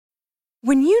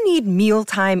When you need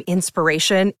mealtime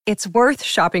inspiration, it's worth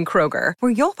shopping Kroger,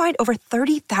 where you'll find over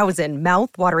 30,000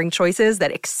 mouth-watering choices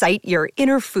that excite your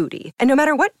inner foodie. And no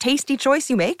matter what tasty choice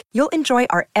you make, you'll enjoy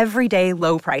our everyday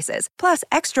low prices, plus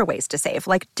extra ways to save,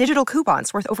 like digital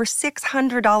coupons worth over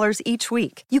 $600 each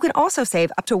week. You can also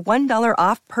save up to $1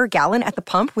 off per gallon at the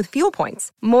pump with fuel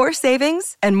points. More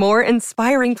savings and more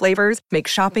inspiring flavors make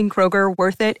shopping Kroger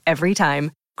worth it every time.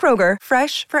 Kroger,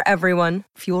 fresh for everyone.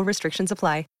 Fuel restrictions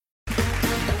apply.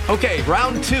 Okay,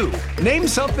 round two. Name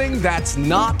something that's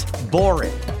not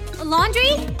boring. A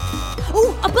laundry?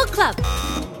 Ooh, a book club.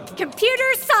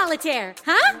 Computer solitaire,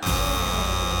 huh?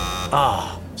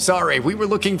 Ah, sorry, we were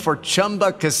looking for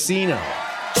Chumba Casino.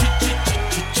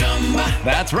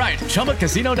 That's right,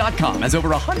 ChumbaCasino.com has over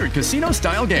 100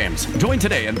 casino-style games. Join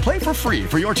today and play for free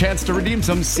for your chance to redeem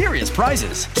some serious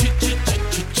prizes.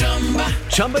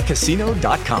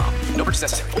 ChumbaCasino.com. No purchase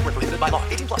necessary. Void where prohibited by law.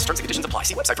 18+ terms and conditions apply.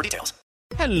 See website for details.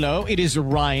 Hello, it is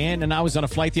Ryan, and I was on a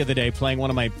flight the other day playing one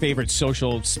of my favorite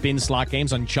social spin slot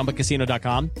games on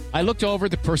ChumbaCasino.com. I looked over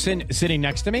at the person sitting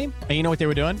next to me, and you know what they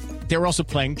were doing? They were also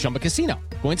playing Chumba Casino.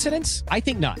 Coincidence? I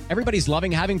think not. Everybody's loving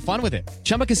having fun with it.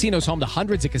 Chumba Casino is home to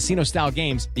hundreds of casino-style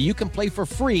games that you can play for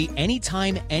free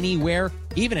anytime, anywhere,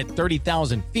 even at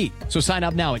 30,000 feet. So sign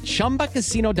up now at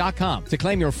ChumbaCasino.com to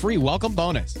claim your free welcome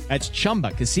bonus. That's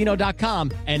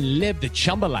ChumbaCasino.com and live the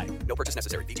Chumba life. No purchase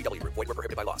necessary. VGW. Void where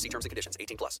prohibited by law. See terms and conditions.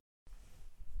 18+.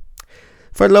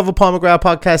 For the Love of Paul McGrath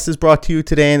podcast is brought to you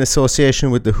today in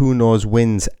association with the Who Knows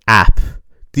Wins app.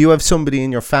 Do you have somebody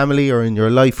in your family or in your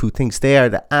life who thinks they are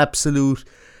the absolute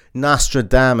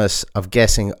Nostradamus of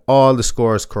guessing all the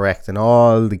scores correct and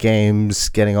all the games,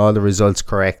 getting all the results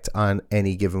correct on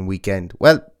any given weekend?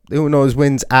 Well, the Who Knows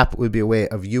Wins app will be a way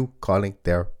of you calling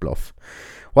their bluff.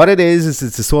 What it is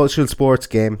it's a social sports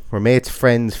game where mates,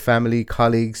 friends, family,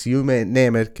 colleagues, you may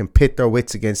name it, can pit their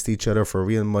wits against each other for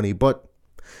real money, but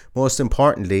most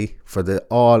importantly, for the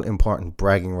all-important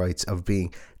bragging rights of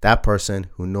being that person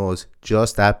who knows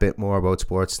just that bit more about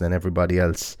sports than everybody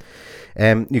else.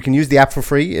 You can use the app for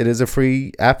free. It is a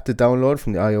free app to download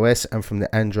from the iOS and from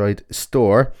the Android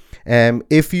store.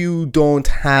 If you don't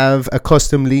have a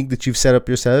custom league that you've set up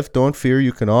yourself, don't fear.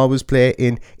 You can always play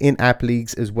in-app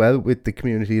leagues as well with the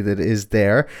community that is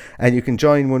there. And you can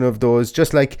join one of those,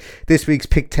 just like this week's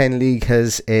Pick 10 League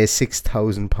has a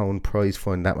 £6,000 prize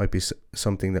fund. That might be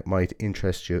something that might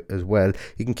interest you as well.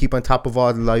 You can keep on top of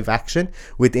all the live action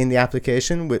within the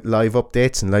application with live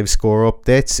updates and live score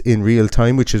updates in real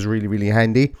time, which is really, really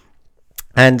handy.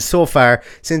 And so far,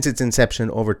 since its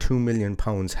inception, over £2 million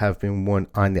have been won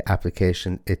on the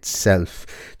application itself.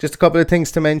 Just a couple of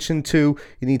things to mention too.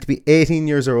 You need to be 18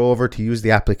 years or over to use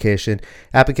the application.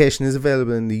 Application is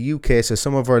available in the UK, so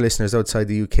some of our listeners outside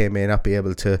the UK may not be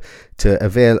able to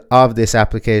avail of this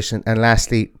application. And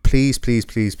lastly, please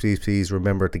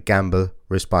remember to gamble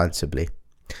responsibly.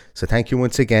 So thank you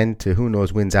once again to Who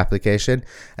Knows Wins application.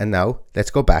 And now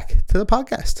let's go back to the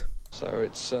podcast. So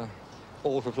it's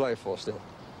all for play for still?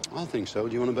 I think so.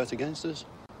 Do you want to bet against us?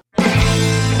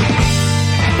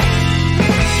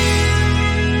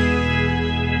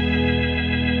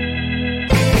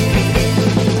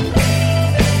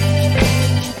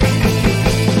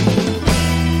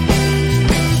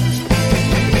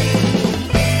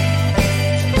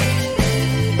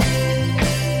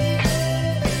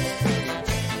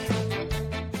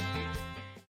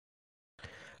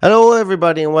 Hello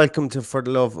everybody and welcome to For the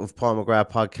Love of Paul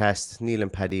McGrath podcast. Neil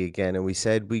and Paddy again, and we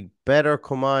said we better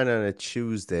come on a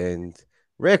Tuesday and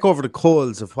rake over the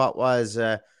coals of what was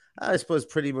I suppose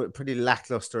pretty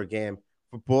lackluster game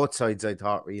for both sides, I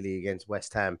thought, really, against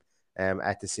West Ham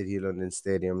at the City of London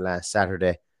Stadium last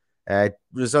Saturday.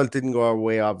 Result didn't go our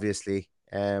way, obviously,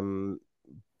 but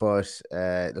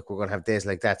look, we're going to have days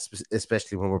like that,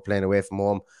 especially when we're playing away from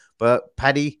home. But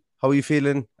Paddy, how are you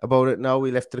feeling about it now?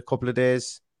 We left it a couple of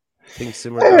days. Things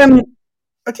similar.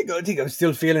 I think I'm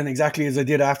still feeling exactly as I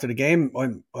did after the game.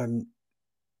 I'm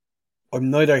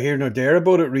neither here nor there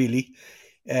about it, really.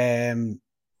 It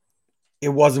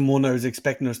wasn't one I was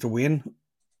expecting us to win.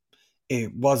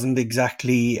 It wasn't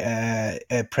exactly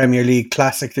a Premier League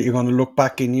classic that you're going to look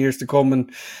back in years to come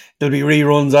and there'll be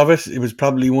reruns of it. It was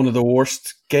probably one of the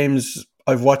worst games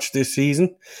I've watched this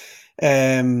season.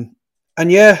 And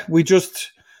yeah, we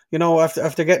just,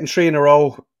 after getting 3 in a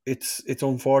row, it's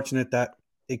unfortunate that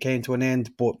it came to an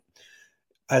end. But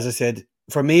as I said,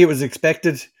 for me, it was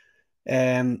expected.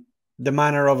 The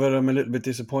manner of it, I'm a little bit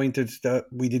disappointed that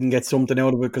we didn't get something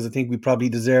out of it, because I think we probably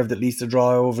deserved at least a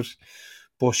draw of it.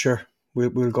 But sure,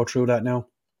 we'll go through that now.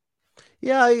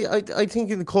 Yeah, I think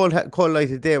in the cold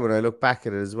light of day, when I look back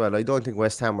at it as well, I don't think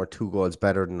West Ham were 2 goals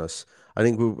better than us. I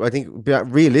think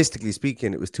realistically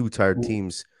speaking, it was two tired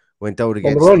teams went out Well,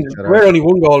 against each other. we're only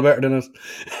one goal better than us.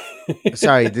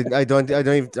 Sorry, I don't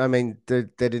even. I mean, they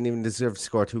didn't even deserve to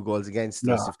score 2 goals against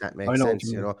us, if that makes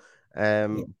sense.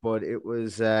 But it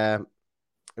was a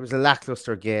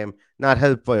lackluster game, not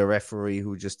helped by a referee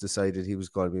who just decided he was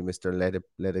going to be Mr.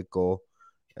 Let it go.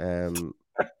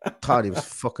 Thought he was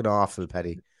fucking awful,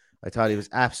 Paddy. I thought he was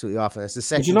absolutely awful. It's the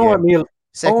second game. What, Neil?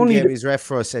 Second game he's ref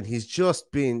for us, and he's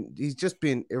just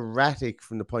been erratic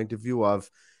from the point of view of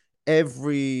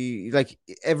everybody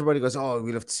goes, oh,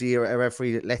 we'll have to see a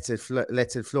referee that lets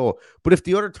it flow. But if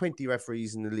the other 20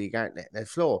 referees in the league aren't letting it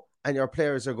flow, and your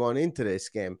players are going into this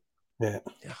game,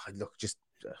 look, just.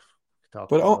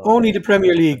 But only the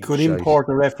Premier League could import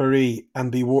a referee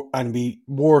and be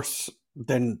worse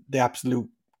than the absolute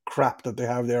crap that they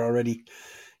have there already.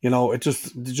 It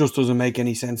just doesn't make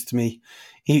any sense to me.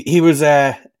 He was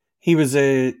a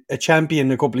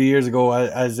champion a couple of years ago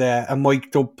as a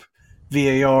mic'd up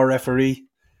VAR referee.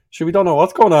 So we don't know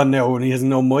what's going on now when he has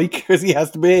no mic because he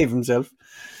has to behave himself.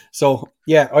 So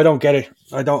yeah, I don't get it.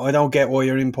 I don't get why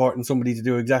you're importing somebody to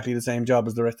do exactly the same job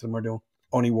as the rest of them are doing,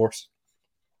 only worse.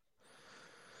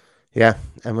 Yeah,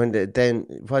 and when then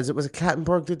was it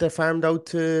Clattenburg that they farmed out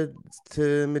to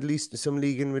Middle East, some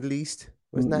league in Middle East?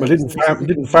 Wasn't that?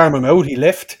 Didn't farm him out. He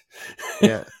left.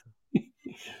 Yeah.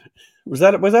 was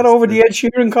that over the Ed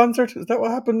Sheeran concert? Is that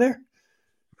what happened there?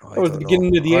 That was the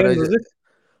beginning of the end, was it?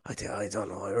 I don't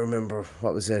know. I remember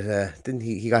what was it? Didn't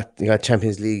he got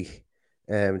Champions League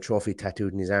trophy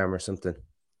tattooed in his arm or something?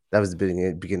 That was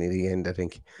the beginning of the end, I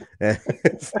think. A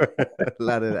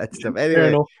lot of that stuff.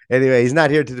 Anyway, he's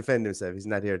not here to defend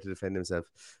himself.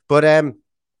 But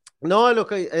no,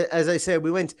 look, as I said, we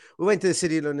went to the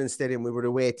City of London Stadium. We were the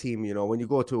away team. When you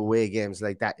go to away games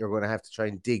like that, you're going to have to try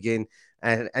and dig in.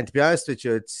 And to be honest with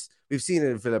you, we've seen it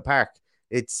in Villa Park.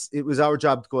 It was our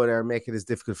job to go there and make it as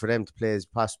difficult for them to play as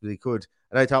possibly could.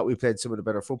 And I thought we played some of the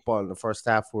better football in the first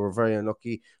half. We were very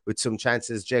unlucky with some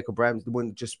chances. Jacob Ramsey, the one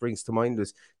that just springs to mind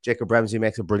was Jacob Ramsey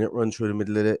makes a brilliant run through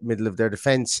the middle of their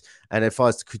defence, and it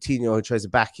falls to Coutinho who tries a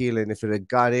back heel. And if it had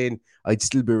got in, I'd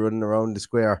still be running around the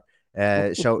square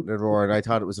shouting and roaring. I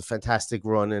thought it was a fantastic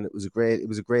run, and it was a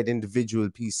great individual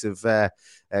piece of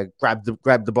grab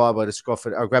the ball by the scruff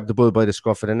or grab the bull by the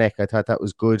scruff of the neck. I thought that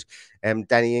was good.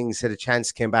 Danny Ings had a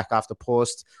chance, came back off the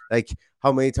post. Like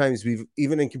how many times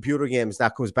even in computer games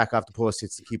that comes back off the post,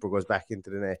 hits the keeper, goes back into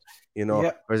the net,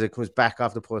 whereas it comes back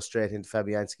off the post straight into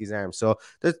Fabianski's arm. So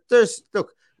there's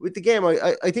look with the game.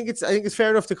 I think it's fair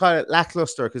enough to call it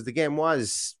lackluster because the game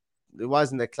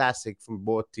wasn't a classic from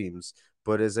both teams.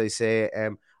 But as I say,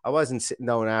 I wasn't sitting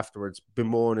down afterwards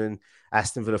bemoaning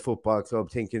Aston Villa Football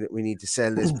Club thinking that we need to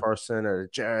sell this person or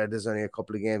Jared, there's only a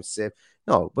couple of games to save.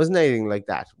 No, it wasn't anything like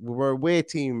that. We were a away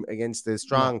team against a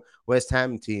strong West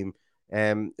Ham team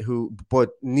but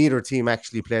neither team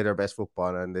actually played their best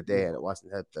football on the day, and it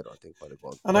wasn't helped, I don't think, by the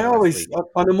goal. And I always,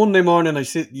 on a Monday morning,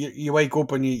 you wake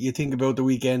up and you think about the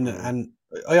weekend, and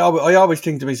I always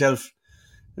think to myself,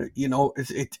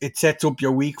 it sets up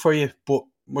your week for you, but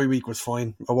my week was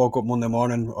fine. I woke up Monday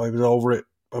morning. I was over it.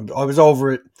 I was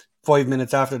over it 5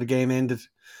 minutes after the game ended.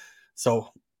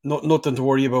 So nothing to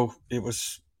worry about. It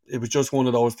was just one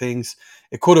of those things.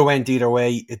 It could have went either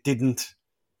way. It didn't.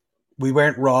 We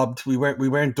weren't robbed. We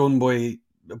weren't done by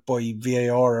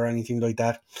VAR or anything like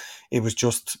that. It was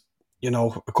just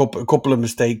a couple of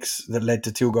mistakes that led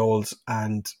to 2 goals,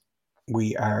 and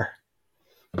we are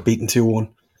beaten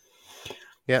 2-1.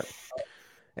 Yeah.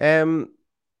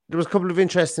 There was a couple of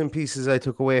interesting pieces I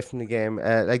took away from the game.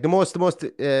 Like the most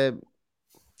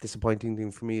disappointing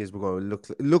thing for me is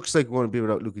it looks like we're going to be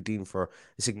without Luca Dean for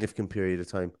a significant period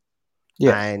of time.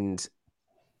 Yeah. And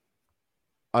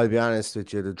I'll be honest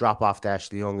with you, the drop off to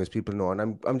Ashley Young, as people know,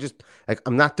 and I'm just like,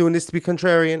 I'm not doing this to be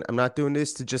contrarian. I'm not doing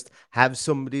this to just have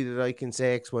somebody that I can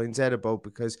say X, Y, and Z about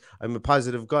because I'm a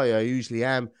positive guy. I usually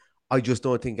am. I just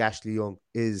don't think Ashley Young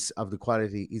is of the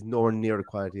quality. He's nowhere near the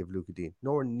quality of Luca Dean.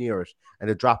 Nowhere near it. And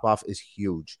the drop-off is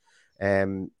huge.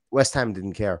 West Ham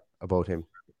didn't care about him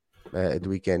at the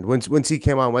weekend. Once he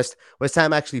came on, West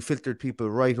Ham actually filtered people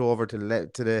right over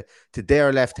to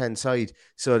their left-hand side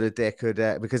so that they could,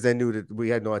 because they knew that we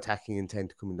had no attacking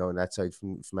intent coming down that side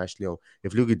from Ashley Young.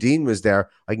 If Luca Dean was there,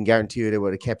 I can guarantee you they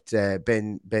would have kept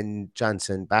Ben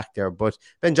Johnson back there. But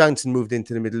Ben Johnson moved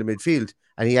into the middle of midfield,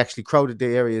 and he actually crowded the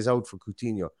areas out for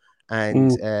Coutinho,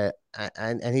 and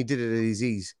he did it at his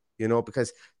ease.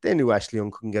 because they knew Ashley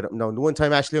Young couldn't get up and down. The one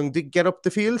time Ashley Young did get up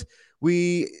the field,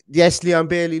 Leon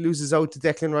Bailey loses out to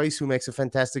Declan Rice, who makes a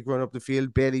fantastic run up the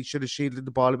field. Bailey should have shielded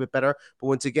the ball a bit better. But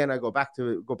once again, I go back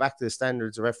to the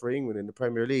standards of refereeing within the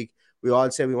Premier League. We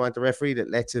all say we want a referee that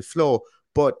lets it flow,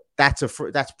 but that's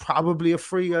probably a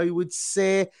free, I would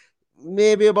say,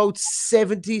 maybe about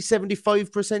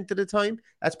 75% of the time.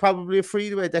 That's probably a free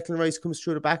the way Declan Rice comes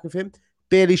through the back of him.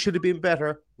 Bailey should have been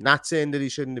better. Not saying that he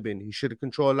shouldn't have been. He should have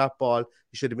controlled that ball.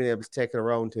 He should have been able to take it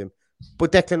around him.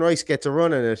 But Declan Rice gets a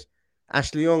run in it.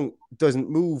 Ashley Young doesn't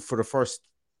move for the first,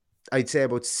 I'd say,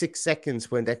 about 6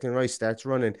 seconds when Declan Rice starts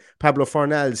running. Pablo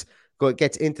Fornals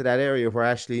gets into that area where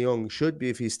Ashley Young should be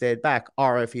if he stayed back,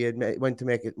 or if he had went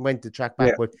to track back.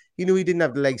 Yeah. But he knew he didn't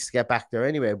have the legs to get back there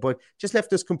anyway. But just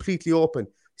left us completely open.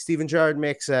 Steven Gerrard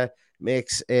makes a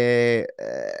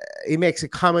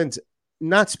comment.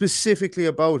 Not specifically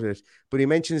about it, but he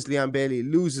mentions Leon Bailey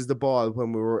loses the ball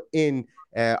when we were in,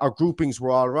 our groupings were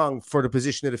all wrong for the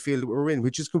position of the field that we were in,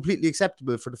 which is completely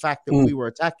acceptable for the fact that we were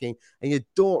attacking, and you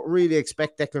don't really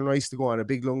expect Declan Rice to go on a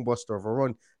big lung buster of a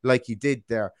run like he did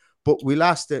there. But we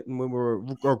lost it, and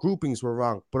when our groupings were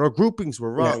wrong. But our groupings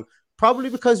were wrong, probably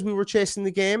because we were chasing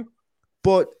the game.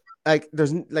 But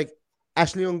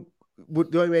Ashley Young,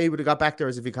 the only way he would have got back there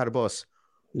is if he caught a bus.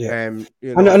 Yeah, and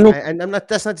I'm not.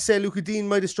 That's not to say Luca Dean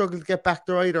might have struggled to get back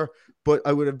there either, but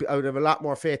I would have a lot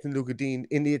more faith in Luca Dean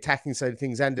in the attacking side of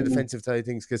things and the defensive side of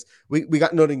things, because we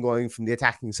got nothing going from the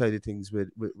attacking side of things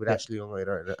with Ashley Young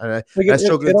either, and I'm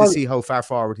struggling to see how far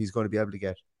forward he's going to be able to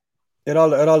get. It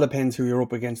all depends who you're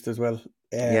up against as well.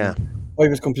 I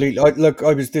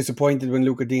was disappointed when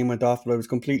Luca Dean went off, but I was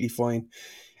completely fine.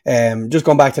 Just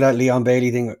going back to that Leon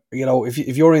Bailey thing,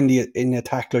 if you're in the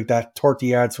attack like that, 30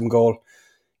 yards from goal,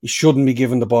 you shouldn't be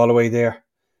giving the ball away there.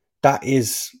 That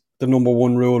is the number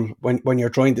one rule when we're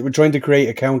trying to create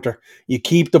a counter. You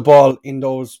keep the ball in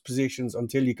those positions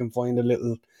until you can find a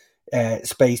little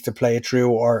space to play it through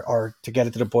or to get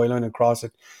it to the byline and cross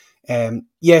it.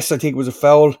 Yes, I think it was a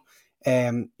foul.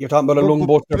 You're talking about a lung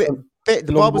buster.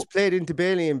 The ball was played into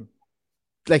Bailey, and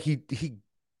he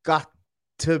got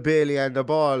to Bailey and the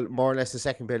ball more or less the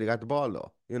second Bailey got the ball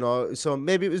though. So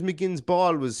maybe it was McGinn's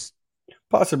ball was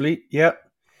possibly, yeah.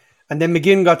 And then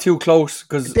McGinn got too close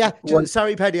because.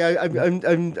 Sorry, Paddy,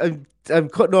 I'm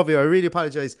cutting over you. I really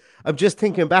apologize. I'm just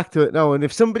thinking back to it now, and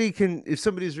if somebody's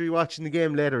rewatching the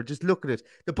game later, just look at it.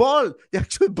 The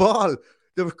actual ball,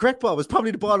 the correct ball was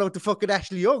probably the ball out to fucking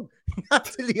Ashley Young, not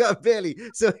to Leon Bailey.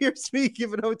 So here's me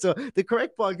giving out to the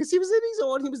correct ball because he was in his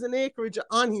own. He was in acreage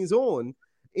on his own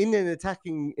in an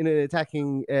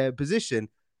attacking position.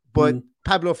 But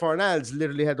Pablo Fornals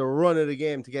literally had to run of the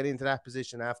game to get into that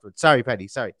position afterwards. Sorry, Paddy.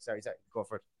 Sorry. Go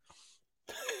for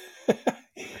it.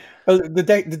 Well, the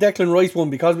Declan Rice one,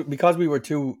 because we were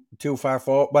too far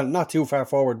forward. Well, not too far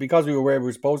forward, because we were where we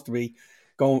were supposed to be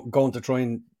going to try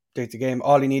and take the game.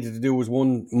 All he needed to do was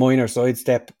one minor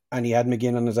sidestep, and he had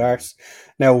McGinn on his arse.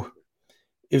 Now,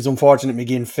 it was unfortunate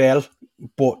McGinn fell,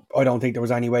 but I don't think there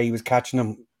was any way he was catching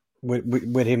him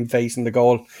with him facing the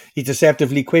goal. He's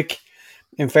deceptively quick.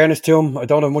 In fairness to him, I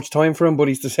don't have much time for him, but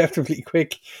he's deceptively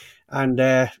quick.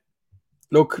 And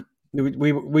look,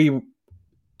 we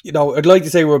I'd like to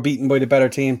say we were beaten by the better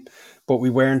team, but we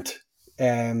weren't.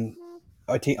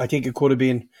 I think it could have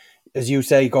been, as you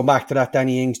say, go back to that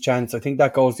Danny Ings chance. I think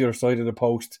that goes the other side of the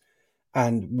post,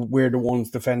 and we're the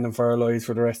ones defending for our lives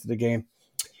for the rest of the game.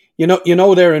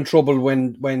 They're in trouble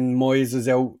when Moyes is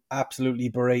out absolutely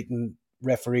berating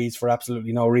referees for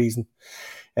absolutely no reason.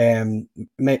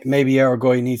 Maybe our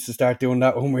guy needs to start doing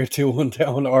that when we're 2-1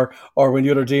 down, or when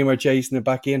the other team are chasing it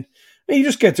back in. And he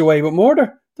just gets away with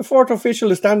murder. The fourth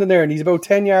official is standing there, and he's about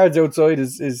 10 yards outside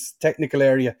his technical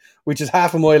area, which is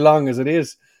half a mile long as it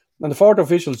is. And the fourth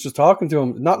official is just talking to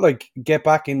him, not like get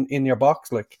back in your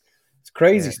box. Like, it's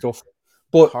crazy stuff.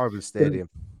 But horrible stadium.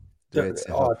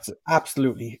 It's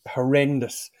absolutely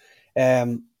horrendous.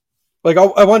 I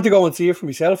want to go and see it for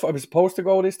myself. I was supposed to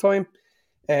go this time.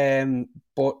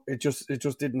 But it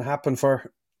just didn't happen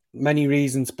for many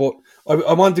reasons. But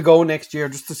I want to go next year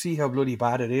just to see how bloody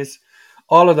bad it is.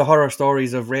 All of the horror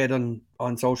stories I've read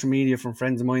on social media from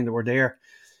friends of mine that were there,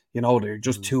 they're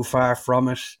just too far from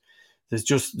it. There's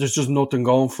just nothing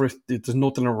going for it. There's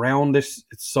nothing around this.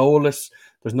 It's soulless.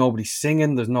 There's nobody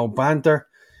singing. There's no banter.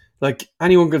 Like,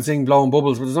 anyone can sing Blowing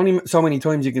Bubbles, but there's only so many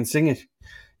times you can sing it.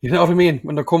 You know what I mean?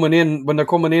 When they're coming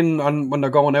in and when they're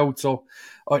going out. So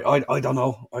I don't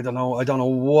know. I don't know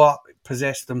what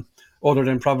possessed them other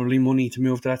than probably money to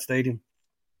move to that stadium.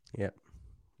 Yeah.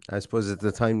 I suppose at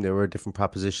the time they were a different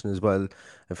proposition as well.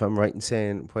 If I'm right in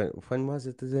saying, when was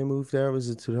it that they moved there? Was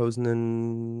it 2000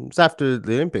 and... It was after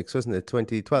the Olympics, wasn't it?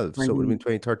 2012. So it would have been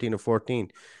 2013 or 14.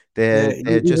 Yeah,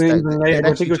 They had just... even They later. had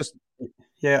actually just...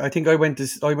 I think I went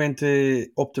to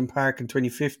Upton Park in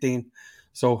 2015.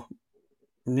 So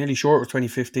I'm nearly sure it was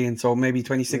 2015. So maybe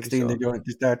 2016 Maybe so.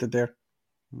 they started there.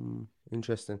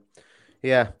 Interesting.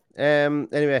 Yeah.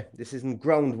 Anyway, this isn't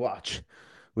Ground Watch.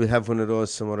 We'll have one of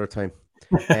those some other time.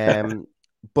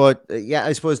 But yeah,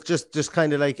 I suppose just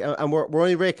kind of like, and we're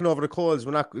only raking over the coals.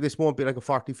 We're not. This won't be like a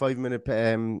 45-minute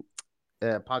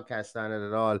podcast on it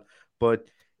at all. But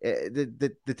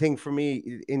the thing for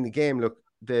me in the game, look,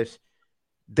 that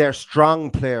their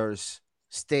strong players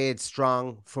stayed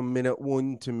strong from minute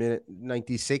 1 to minute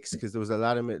 96, because there was a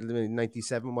lot of minute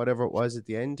 97, whatever it was at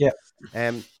the end. Yeah.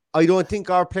 I don't think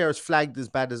our players flagged as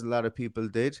bad as a lot of people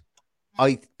did.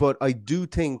 But I do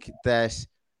think that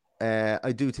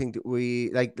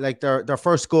we like their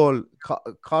first goal,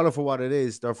 call it for what it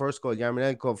is. Their first goal,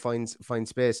 Yarmolenko finds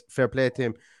space. Fair play to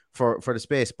him for the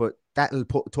space, but that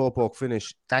little toe poke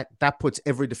finish that puts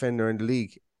every defender in the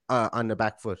league on the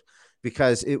back foot,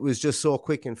 because it was just so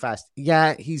quick and fast.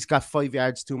 Yeah, he's got 5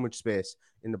 yards too much space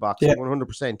in the box. Yeah.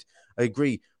 100%, I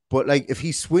agree. But like, if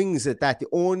he swings at that, the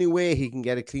only way he can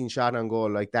get a clean shot on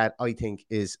goal like that, I think,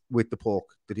 is with the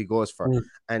poke that he goes for.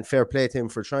 And fair play to him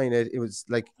for trying it. It was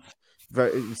like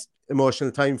it was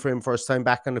emotional time for him, first time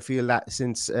back on the field that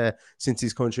since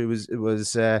his country was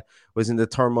in the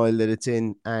turmoil that it's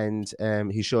in, and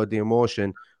he showed the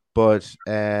emotion. But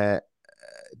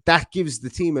that gives the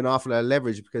team an awful lot of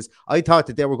leverage, because I thought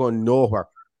that they were going nowhere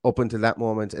up until that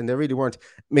moment, and they really weren't.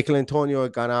 Michael Antonio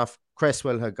had gone off,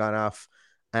 Cresswell had gone off,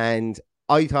 and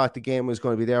I thought the game was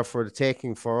going to be there for the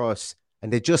taking for us.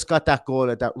 And they just got that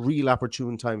goal at that real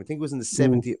opportune time. I think it was in the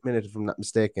 70th minute, if I'm not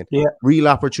mistaken. Yeah. Real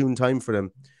opportune time for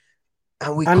them.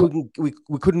 And we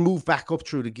couldn't move back up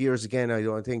through the gears again, I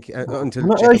don't think, until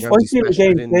the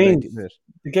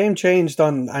game changed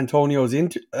on Antonio's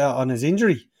on his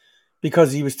injury,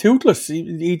 because he was toothless.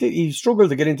 He struggled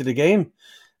to get into the game.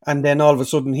 And then all of a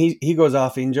sudden he goes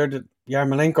off injured.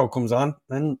 Yarmolenko comes on,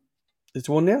 and it's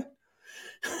 1-0.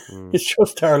 It's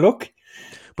just our luck.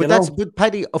 But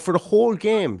Paddy, for the whole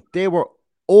game, they were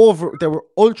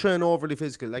ultra and overly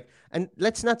physical. Like, and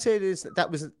let's not say that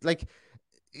was like,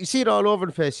 you see it all over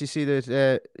the place. You see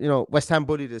that West Ham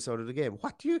bullied us out of the game.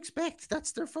 What do you expect?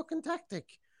 That's their fucking tactic.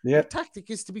 Yeah. Their tactic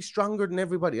is to be stronger than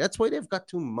everybody. That's why they've got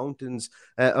 2 mountains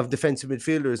of defensive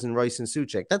midfielders in Rice and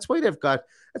Souček. That's why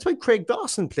Craig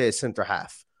Dawson plays centre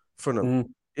half for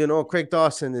them. Craig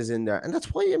Dawson is in there, and that's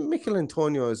why Michael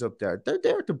Antonio is up there. They're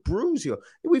there to bruise you.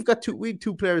 We had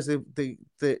 2 players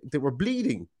that were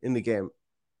bleeding in the game.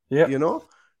 Yeah,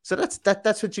 so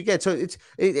that's what you get. So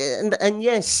and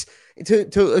yes,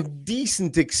 to a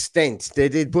decent extent, they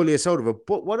did bully us out of it.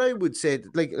 But what I would say,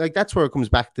 like that's where it comes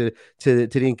back to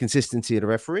the inconsistency of the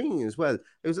refereeing as well.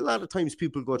 There was a lot of times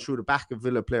people go through the back of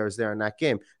Villa players there in that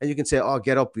game, and you can say, "Oh,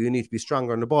 get up! You need to be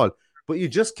stronger on the ball." But you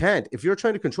just can't. If you're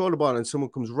trying to control the ball and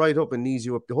someone comes right up and knees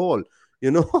you up the hole,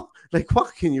 like,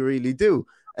 what can you really do?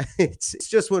 It's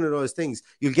just one of those things.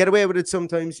 You'll get away with it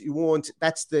sometimes. You won't.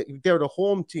 They're the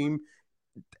home team.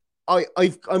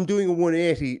 I'm doing a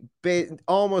 180,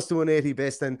 almost a 180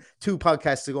 based on 2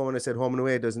 podcasts ago when I said home and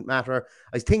away doesn't matter.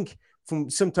 I think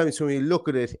sometimes when you look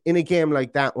at it in a game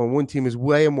like that, when one team is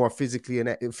way more physically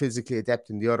adept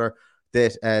than the other,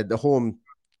 that the home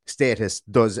status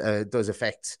does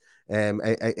affect.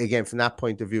 Again, from that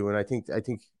point of view, and I think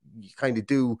you kind of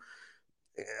do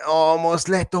almost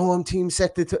let the home team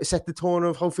set the tone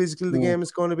of how physical the game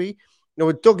is going to be.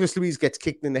 Douglas Luiz gets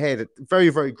kicked in the head, very,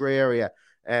 very grey area,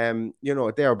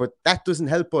 there, but that doesn't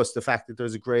help us. The fact that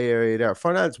there's a grey area there.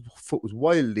 Fernand's foot was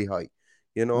wildly high,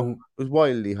 it was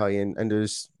wildly high, and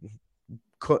there's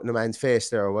cutting a man's face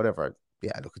there or whatever.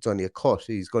 Yeah, look, it's only a cut.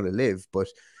 He's going to live, but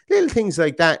little things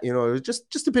like that, it was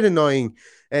just a bit annoying.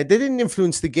 They didn't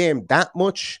influence the game that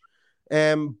much,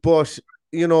 but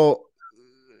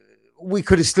we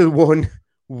could have still won.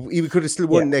 We could have still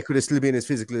won. Yeah. They could have still been as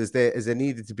physical as they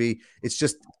needed to be. It's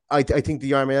just I think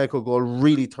the Yarmolenko goal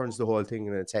really turns the whole thing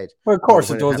in its head. Well, of course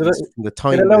it does. It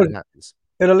happens.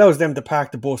 It allows them to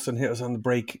park the bus and hit us on the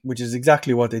break, which is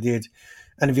exactly what they did.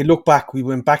 And if you look back, we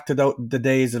went back to the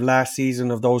days of last season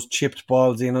of those chipped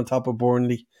balls in on top of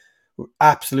Burnley.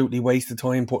 Absolutely wasted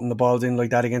time putting the balls in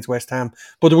like that against West Ham.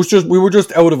 But we were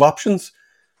just out of options.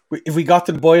 If we got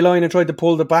to the byline and tried to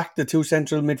pull the back, the 2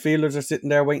 central midfielders are sitting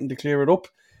there waiting to clear it up.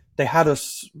 They had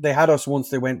us once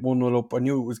they went 1-0 up. I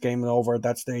knew it was game over at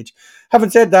that stage. Having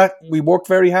said that, we worked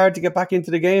very hard to get back into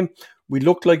the game. We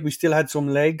looked like we still had some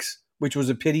legs. which was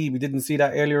a pity. We didn't see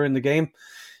that earlier in the game.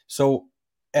 So,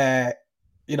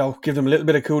 give them a little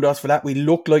bit of kudos for that. We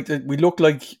look like the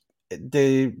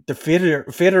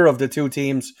fitter of the two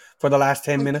teams for the last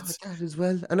 10 minutes. That as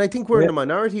well. And I think we're in the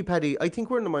minority, Paddy. I think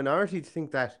we're in the minority to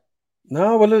think that.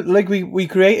 No, well, like we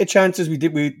created chances. We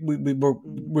did. We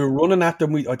were running at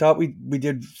them. I thought we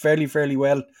did fairly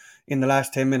well in the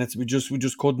last 10 minutes. We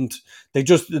just couldn't. They're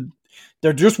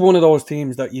just one of those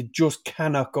teams that you just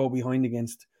cannot go behind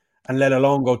against, and let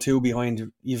alone go two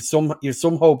behind. You've some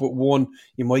hope at one.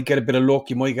 You might get a bit of luck.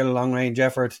 You might get a long range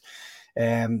effort.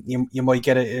 You might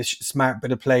get a smart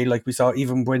bit of play, like we saw.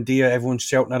 Even Buendia, everyone's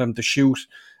shouting at him to shoot.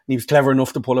 He was clever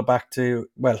enough to pull it back to,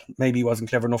 well, maybe he wasn't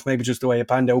clever enough, maybe just the way it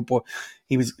panned out, but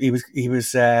he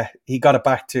got it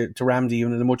back to Ramsey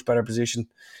in a much better position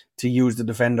to use the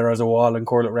defender as a wall and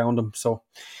curl it around him. So,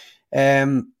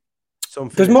 there's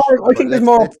more. I think there's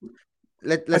more.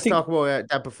 Let's talk about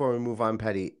that before we move on,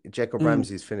 Paddy. Jacob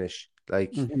Ramsey's finish.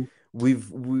 Like we've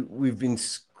been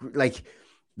like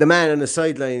the man on the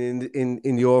sideline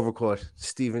in the overcoat,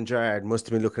 Stephen Gerrard, must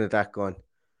have been looking at that going,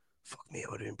 fuck me,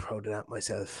 I would have been proud of that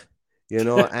myself,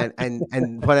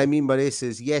 and what I mean by this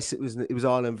is, yes, it was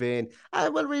all in vain.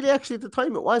 Well, really, actually, at the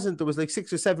time it wasn't. There was like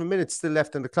 6 or 7 minutes still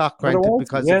left on the clock,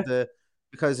 granted,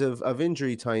 because of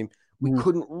injury time. We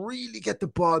couldn't really get the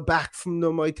ball back from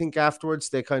them. I think afterwards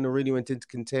they kind of really went into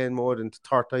contain mode, into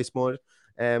tortoise mode,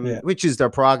 which is their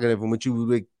prerogative and which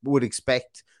you would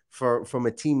expect from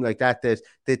a team like that.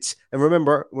 That's and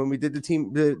remember when we did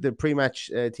the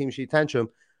pre-match team sheet tantrum.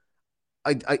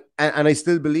 I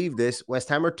still believe this. West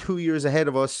Ham are 2 years ahead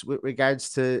of us with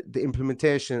regards to the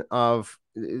implementation of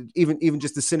even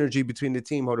just the synergy between the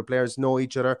team, how the players know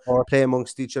each other, play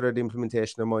amongst each other, the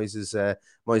implementation of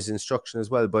Moyes' instruction as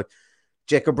well. But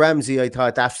Jacob Ramsey, I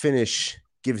thought that finish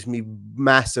gives me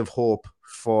massive hope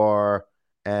for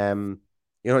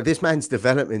this man's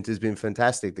development has been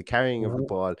fantastic. The carrying of the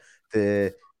ball,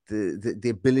 the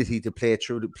ability to play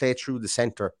through the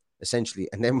center, essentially,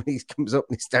 and then when he comes up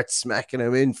and he starts smacking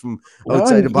him in from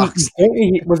outside the box.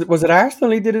 Was it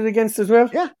Arsenal he did it against as well?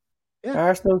 Yeah.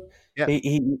 Arsenal. Yeah.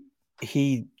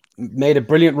 He made a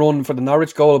brilliant run for the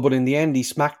Norwich goal, but in the end he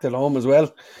smacked it home as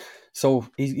well. So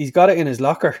he's got it in his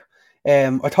locker.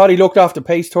 I thought he looked off the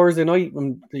pace Thursday night.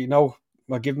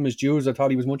 I'll give him his dues. I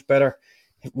thought he was much better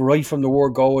right from the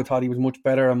word go. I thought he was much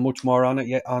better and much more on it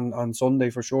yet on Sunday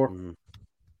for sure.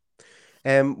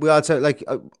 We also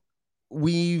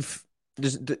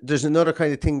there's another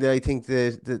kind of thing that I think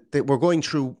that we're going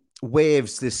through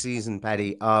waves this season,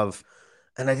 Paddy,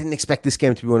 and I didn't expect this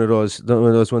game to be one of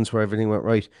those ones where everything went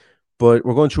right, but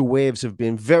we're going through waves of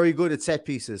being very good at set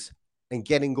pieces and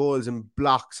getting goals and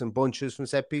blocks and bunches from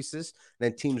set pieces,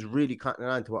 and then teams really cottoning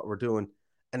on to what we're doing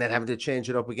and then having to change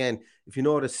it up again. If you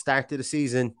notice, start of the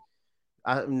season,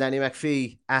 Danny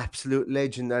McPhee, absolute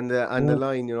legend on the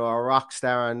line, a rock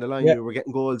star on the line. We were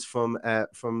getting goals from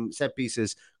set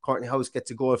pieces. Courtney House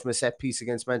gets a goal from a set piece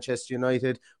against Manchester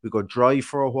United. We go dry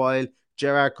for a while.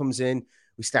 Gerrard comes in.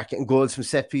 We start getting goals from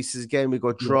set pieces again. We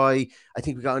go dry. I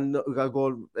think we got a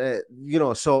goal.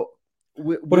 So.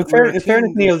 But in fairness,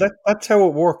 Neil, that's how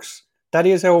it works. That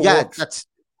is how it works. That's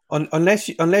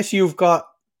unless you've got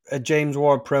a James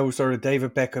Ward-Prowse or a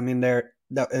David Beckham in there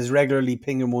that is regularly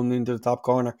pinging one into the top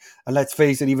corner. And let's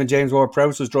face it, even James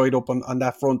Ward-Prowse was dried up on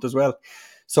that front as well.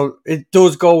 So it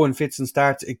does go in fits and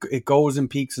starts. It goes in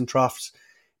peaks and troughs.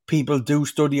 People do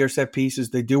study your set pieces.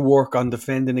 They do work on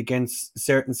defending against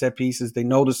certain set pieces. They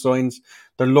know the signs.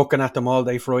 They're looking at them all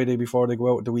day Friday before they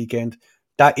go out at the weekend.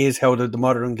 That is how the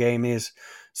modern game is.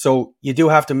 So you do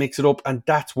have to mix it up. And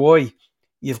that's why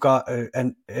you've got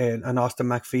an Austin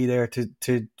McPhee there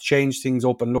to change things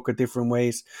up and look at different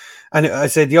ways. And I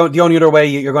said the only other way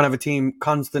you're going to have a team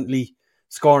constantly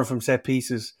scoring from set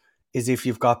pieces is if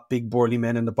you've got big burly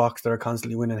men in the box that are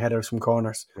constantly winning headers from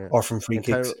corners or from free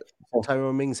kicks.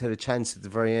 Tyrone Mings had a chance at the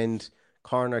very end.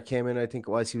 Corner came in, I think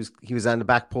it was. He was on the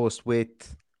back post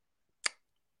with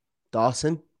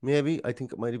Dawson, maybe. I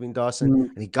think it might have been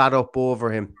Dawson. And he got up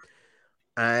over him.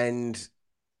 And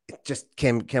it just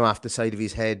came off the side of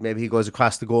his head. Maybe he goes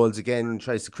across the goals again and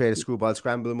tries to create a screwball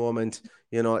scramble moment.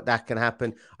 That can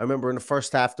happen. I remember in the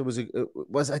first half there was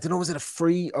I don't know, was it a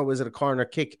free or was it a corner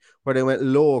kick where they went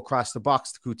low across the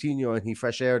box to Coutinho and he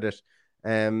fresh aired it.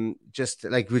 Just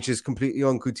like, which is completely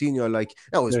on Coutinho. Like,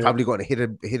 that was probably going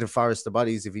to hit a forest of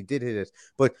bodies if he did hit it.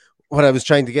 But what I was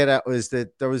trying to get at was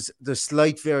that there was the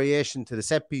slight variation to the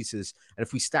set pieces. And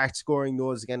if we start scoring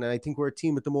those again, and I think we're a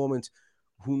team at the moment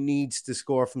who needs to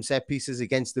score from set pieces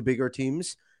against the bigger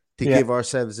teams to give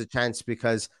ourselves a chance,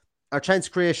 because our chance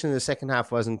creation in the second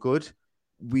half wasn't good.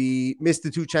 We missed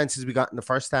the 2 chances we got in the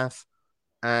first half.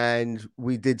 and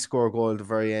we did score a goal at the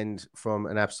very end from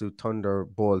an absolute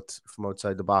thunderbolt from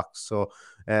outside the box. So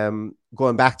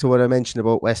going back to what I mentioned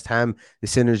about West Ham, the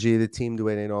synergy of the team, the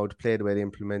way they know how to play, the way they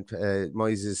implement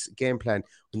Moyes' game plan,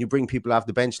 when you bring people off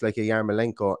the bench like a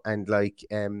Yarmolenko and like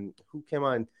who came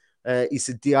on?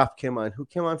 Issa Diop came on. Who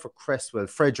came on for Cresswell?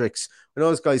 Fredericks. When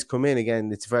those guys come in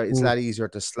again, it's a lot easier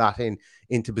to slot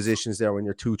into positions there when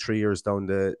you're 2-3 years down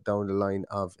the line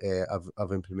of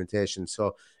implementation.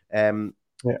 So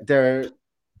they're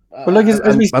but like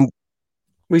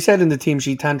we said in the team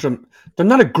sheet tantrum, they're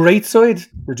not a great side.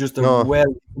 They're just a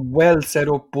well set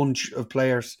up bunch of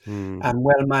players and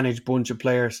well managed bunch of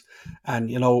players.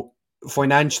 And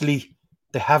financially,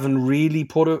 they haven't really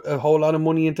put a whole lot of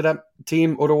money into that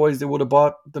team. Otherwise, they would have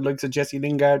bought the likes of Jesse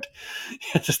Lingard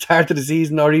at the start of the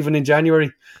season or even in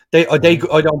January. I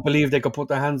don't believe they could put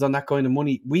their hands on that kind of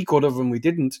money. We could have, and we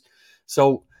didn't.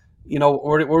 So,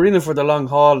 we're in it for the long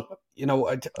haul.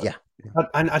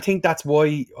 And I think that's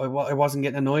why I wasn't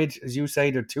getting annoyed. As you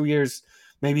say, they're 2 years,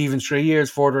 maybe even 3 years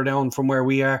further down from where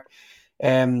we are.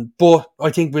 But I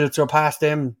think we'll surpass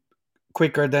them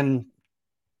quicker than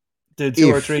the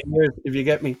 2 or 3 years, if you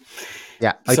get me.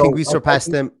 Yeah, I think we surpass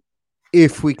them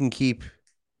if we can keep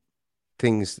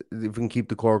things, if we can keep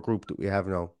the core group that we have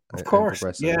now. Of course,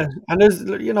 yeah. And there's,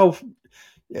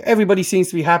 everybody seems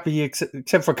to be happy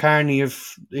except for Carney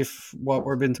if what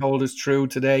we're being told is true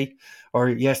today or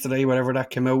yesterday, whatever that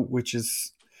came out, which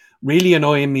is really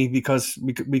annoying me because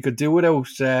we could do without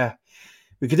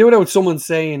someone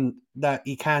saying that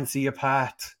he can't see a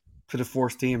path to the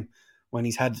first team when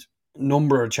he's had a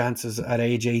number of chances at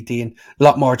age 18, a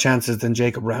lot more chances than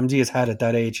Jacob Ramsey has had at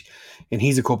that age, and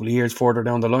he's a couple of years further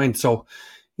down the line. So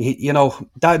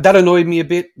that annoyed me a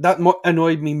bit. That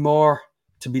annoyed me more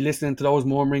to be listening to those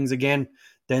murmurings again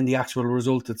than the actual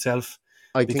result itself.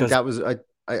 I think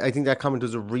that comment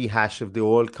was a rehash of the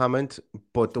old comment,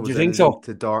 but there was link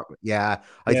to Dortmund. Yeah,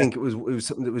 I think it was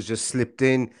something that was just slipped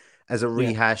in as a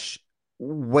rehash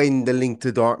when the link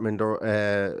to Dortmund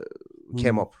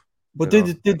came up. But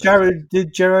did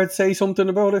Gerrard say something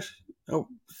about it?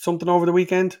 Something over the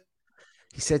weekend?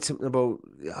 He said something about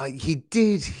he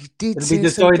did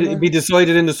It'll be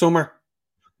decided in the summer.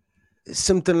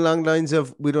 Something along the lines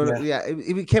of we don't know. Yeah,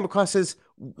 it came across as,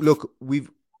 look, we've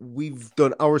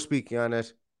done our speaking on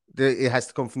it. It has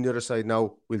to come from the other side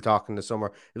now. We'll talk in the summer.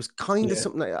 It was kind of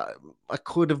something like, I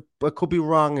could be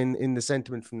wrong in the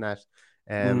sentiment from that.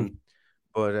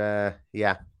 But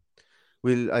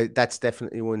that's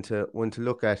definitely one to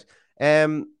look at.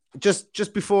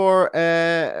 Just before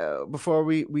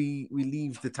we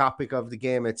leave the topic of the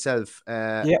game itself,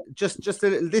 just a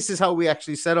little, this is how we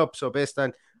actually set up. So based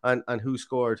on who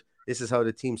scored, this is how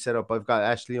the team set up. I've got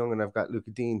Ashley Young and I've got Luca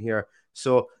Dean here.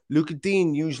 So Luca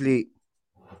Dean usually,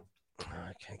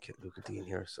 I can't get Luca Dean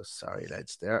here, so sorry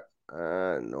lads there.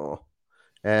 No.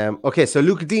 Okay, so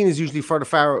Luca Dean is usually further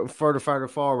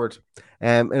forward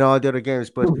in all the other games,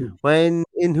 but when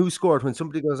who scored, when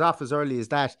somebody goes off as early as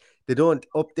that, they don't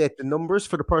update the numbers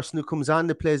for the person who comes on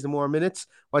that plays the more minutes.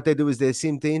 What they do is they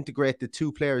seem to integrate the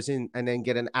two players in and then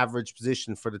get an average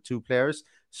position for the two players.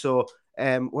 So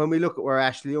when we look at where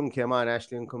Ashley Young came on,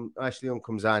 Ashley Young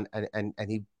comes on and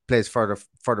he plays further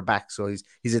back, so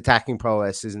his attacking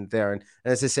prowess isn't there. And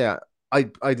as I say,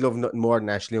 I'd love nothing more than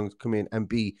Ashley Young to come in and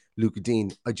be Luca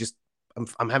Dean.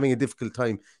 I'm having a difficult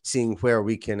time seeing where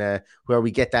we get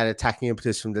that attacking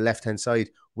impetus from the left hand side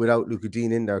without Luca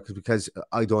Dean in there, because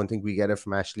I don't think we get it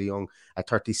from Ashley Young at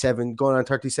 37, going on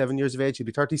 37 years of age. He'll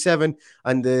be 37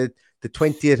 on the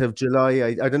 20th of July,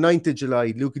 or the 9th of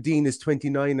July. Luca Dean is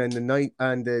 29 on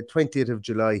the 20th of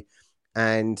July,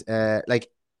 and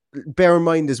bear in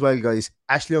mind as well, guys,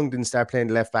 Ashley Young didn't start playing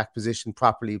the left back position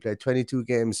properly. He played 22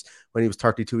 games when he was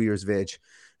 32 years of age,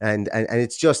 and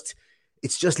it's just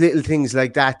little things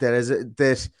like that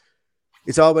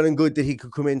it's all well and good that he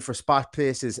could come in for spot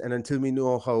places, and until we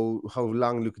know how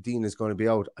long Luca Dean is going to be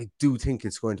out, I do think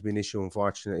it's going to be an issue,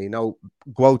 unfortunately. Now,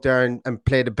 go out there and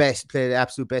play the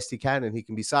absolute best he can, and he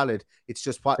can be solid. It's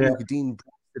just what Luca Dean brings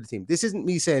to the team. This isn't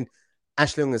me saying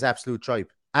Ashley Young is absolute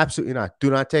tripe. Absolutely not.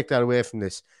 Do not take that away from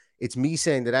this. It's me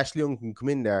saying that Ashley Young can come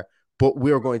in there, but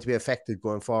we're going to be affected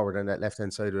going forward on that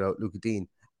left-hand side without Luca Dean.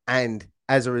 And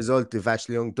as a result, if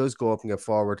Ashley Young does go up and get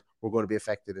forward, we're going to be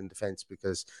affected in defence,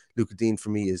 because Luca Dean, for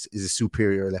me, is a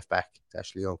superior left-back to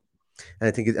Ashley Young. And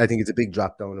I think it's a big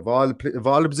drop-down. Of all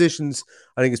the positions,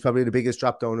 I think it's probably the biggest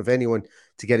drop-down of anyone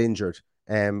to get injured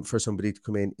for somebody to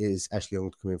come in is Ashley Young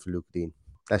to come in for Luca Dean.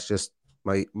 That's just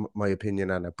my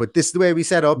opinion on it. But this is the way we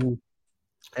set up.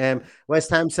 West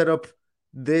Ham set up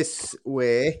this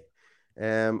way.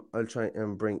 I'll try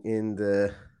and bring in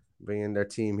the bring in their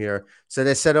team here. So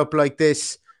they set up like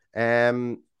this.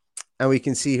 And we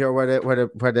can see here where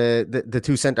the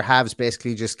two centre halves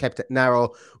basically just kept it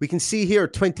narrow. We can see here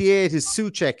 28 is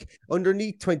Souček.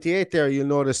 Underneath 28 there, you'll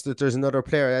notice that there's another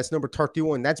player. That's number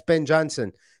 31. That's Ben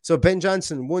Johnson. So Ben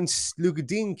Johnson, once Luca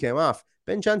Dean came off,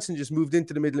 Ben Johnson just moved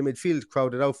into the middle of midfield,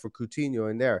 crowded out for Coutinho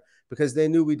in there because they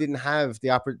knew we didn't have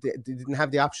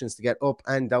the options to get up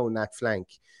and down that flank.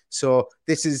 So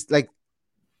this is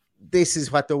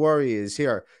what the worry is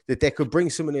here, that they could bring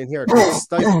someone in here to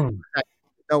stifle.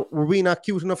 Now, were we not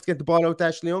cute enough to get the ball out to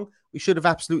Ashley Young? We should have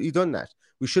absolutely done that.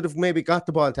 We should have maybe got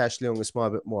the ball to Ashley Young a small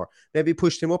bit more. Maybe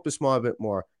pushed him up a small bit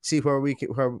more. See where we could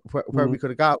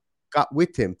have got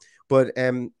with him. But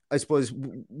I suppose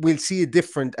we'll see a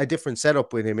different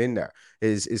setup with him in there.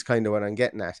 Is kind of what I'm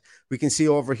getting at. We can see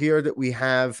over here that we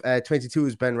have 22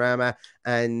 is Benrahma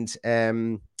and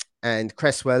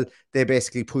Cresswell. They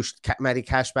basically pushed Matty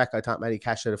Cash back. I thought Matty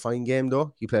Cash had a fine game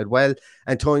though. He played well.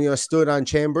 Antonio stood on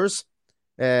Chambers.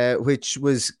 Which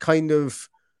was kind of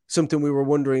something we were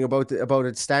wondering about at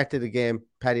the start of the game,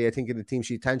 Paddy. I think in the team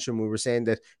sheet tantrum, we were saying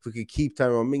that if we could keep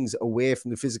Tyrone Mings away from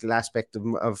the physical aspect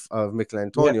of Mikel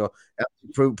Antonio,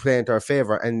 play into our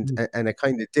favour, and it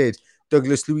kind of did.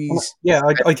 Douglas Luiz. Yeah,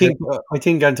 I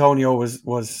think Antonio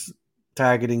was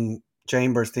targeting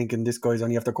Chambers, thinking this guy's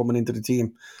only after coming into the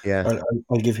team. Yeah,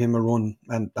 I'll give him a run,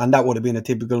 and that would have been a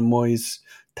typical Moyes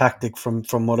tactic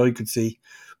from what I could see.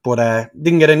 But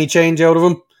didn't get any change out of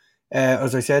him.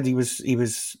 As I said, he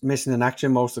was missing in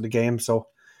action most of the game, so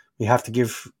we have to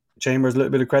give Chambers a little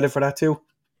bit of credit for that too.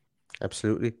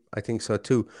 Absolutely, I think so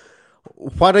too.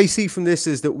 What I see from this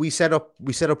is that we set up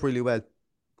really well.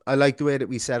 I like the way that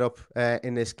we set up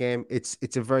in this game. It's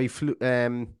a very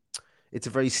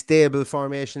stable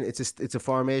formation. It's a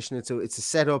formation. It's a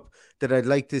setup that I'd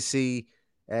like to see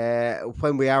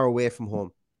when we are away from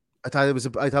home. I thought it was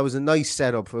a nice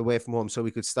setup away from home, so we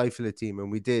could stifle a team,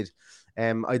 and we did.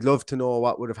 I'd love to know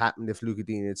what would have happened if Luca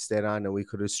Dean had stayed on, and we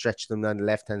could have stretched them down the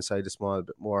left-hand side a small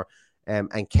bit more,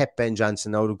 and kept Ben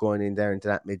Johnson out of going in there into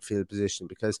that midfield position.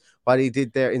 Because what he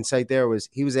did there inside there was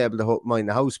he was able to mind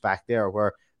the house back there,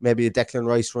 where maybe a Declan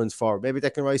Rice runs forward. Maybe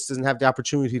Declan Rice doesn't have the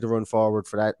opportunity to run forward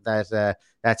for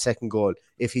that second goal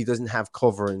if he doesn't have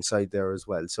cover inside there as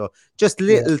well. So just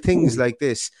little things like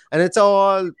this, and it's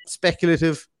all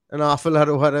speculative. An awful lot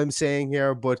of what I'm saying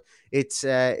here, but it's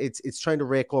trying to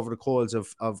rake over the coals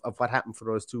of what happened for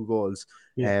those two goals,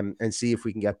 and see if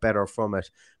we can get better from it.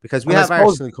 Because we have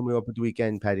Arsenal coming up at the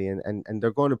weekend, Paddy, and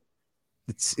they're going to.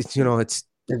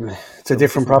 It's a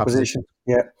different proposition.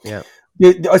 Yeah.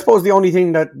 I suppose the only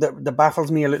thing that baffles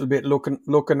me a little bit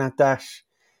looking at that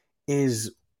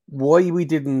is why we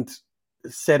didn't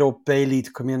set up Bailey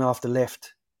to come in off the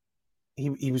left.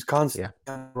 He was constantly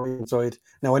on the right-hand side.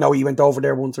 Now, I know he went over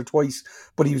there once or twice,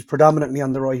 but he was predominantly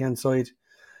on the right-hand side.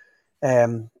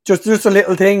 Just a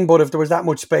little thing, but if there was that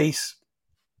much space,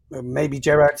 maybe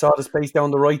Gerrard saw the space down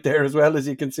the right there as well, as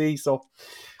you can see. So,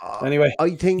 anyway.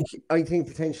 I think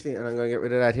potentially, and I'm going to get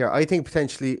rid of that here, I think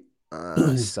potentially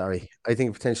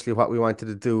what we wanted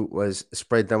to do was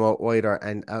spread them out wider,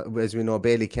 and as we know,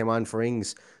 Bailey came on for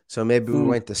Ings. So maybe we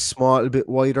went a small bit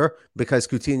wider because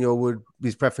Coutinho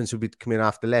his preference would be to come in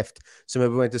off the left. So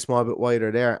maybe we went a small bit wider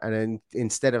there. And then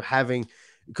instead of having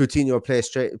Coutinho play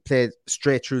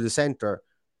straight through the centre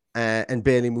and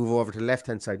Bailey move over to the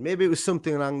left-hand side, maybe it was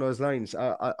something along those lines.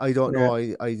 I don't know.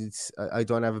 I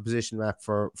don't have a position map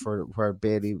for where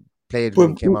Bailey played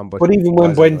when he came on. But even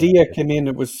when Buendia came in,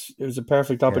 it was a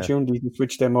perfect opportunity to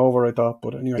switch them over, I thought.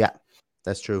 But anyway. Yeah.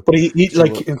 That's true. But he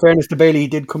in fairness to Bailey, he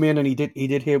did come in and he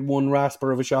did hit one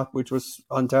rasper of a shot, which was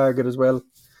on target as well,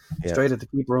 straight at the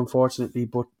keeper, unfortunately.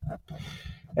 But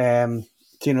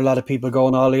seen a lot of people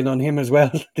going all in on him as well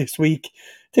this week.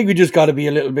 I think we just got to be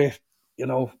a little bit,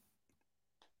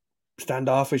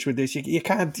 standoffish with this. You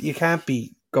can't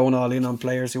be going all in on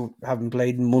players who haven't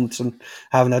played in months and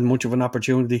haven't had much of an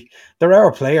opportunity. They're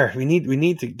our player. We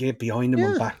need to get behind them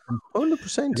and back them.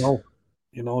 100%.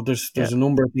 There's a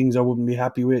number of things I wouldn't be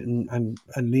happy with, and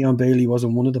Leon Bailey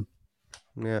wasn't one of them.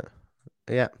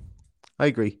 Yeah, I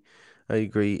agree.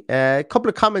 A couple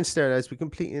of comments there, as we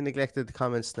completely neglected the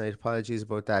comments tonight. Apologies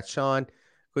about that. Sean,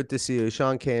 good to see you.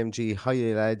 Sean KMG, hi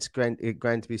lads. Grand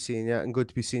to be seeing you, and good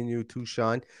to be seeing you too,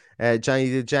 Sean.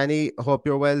 Johnny, hope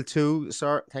you're well too,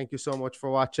 sir. Thank you so much for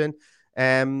watching.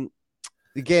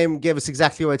 The game gave us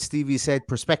exactly what Stevie said,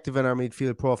 perspective in our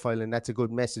midfield profile, and that's a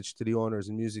good message to the owners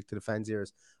and music to the fans'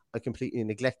 ears. I completely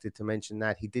neglected to mention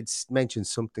that. He did mention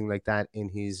something like that in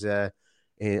his, I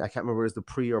can't remember, it was the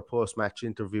pre or post-match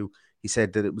interview. He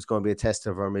said that it was going to be a test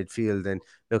of our midfield, and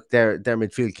look, their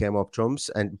midfield came up trumps,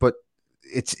 but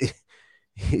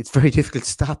it's very difficult to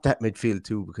stop that midfield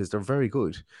too because they're very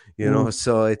good, you know.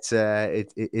 So it's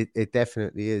it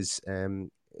definitely is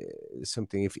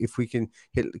something. If we can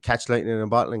catch lightning in a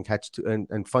bottle and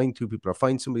and find two people, or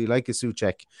find somebody like a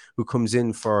Souček who comes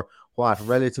in for what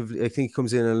relatively, I think he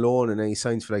comes in alone and then he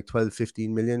signs for like 12-15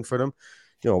 million for them.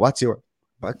 You know, what's your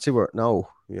worth now?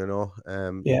 You know,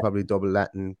 probably double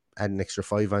that and add an extra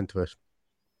 5 onto it.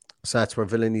 So that's where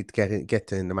Villa need to get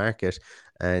to in the market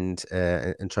and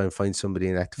try and find somebody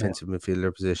in that defensive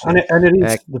midfielder position. And it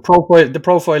is the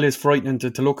profile is frightening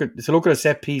to look at a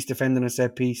set piece, defending a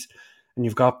set piece, and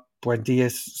you've got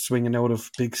Buendia swinging out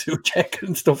of big Souček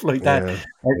and stuff like that.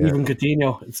 Even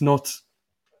Coutinho, it's nuts.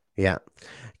 Yeah.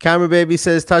 Camera Baby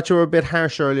says, thought you were a bit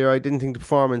harsh earlier. I didn't think the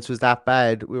performance was that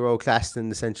bad. We were outclassed in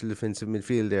the central defensive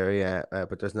midfield area,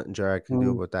 but there's nothing Gerrard can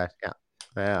do about that. Yeah.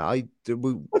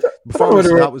 Performance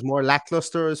that was more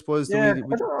lackluster, I suppose. I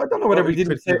don't know whether we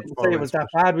didn't say it was that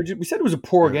bad. We said it was a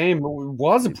poor game. It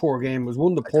was a poor game. It was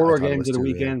one of the poorer games of the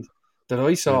weekend that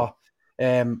I saw.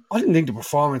 I didn't think the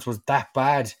performance was that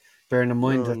bad, bearing in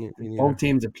mind that both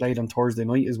teams had played on Thursday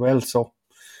night as well. So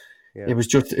it was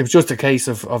just a case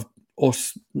of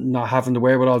us not having the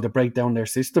wherewithal to break down their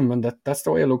system, and that's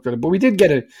the way I looked at it. But we did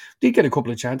get a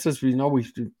couple of chances. We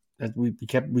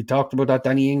talked about that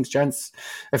Danny Ings chance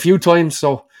a few times.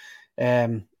 So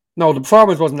no, the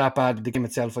performance wasn't that bad. The game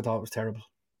itself, I thought, was terrible.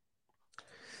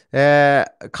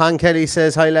 Con Kelly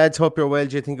says, hi lads, hope you're well.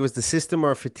 Do you think it was the system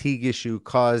or a fatigue issue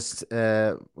caused?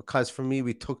 Because for me,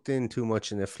 we tucked in too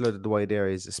much and it flooded the wide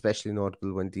areas, especially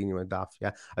notable when Dino went off.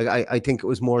 Yeah, I think it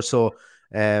was more so.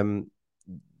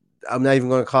 I'm not even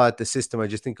going to call it the system. I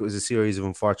just think it was a series of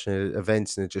unfortunate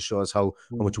events, and it just shows how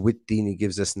much width Dini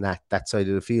gives us in that side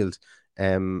of the field.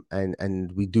 And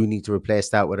we do need to replace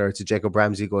that, whether it's a Jacob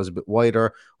Ramsey goes a bit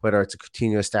wider, whether it's a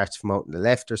Coutinho starts from out on the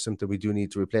left or something. We do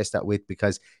need to replace that width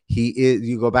because he is.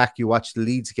 You go back, you watch the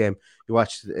Leeds game, I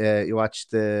was going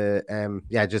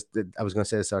to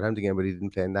say the Southampton game, but he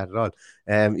didn't play in that at all.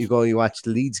 You watch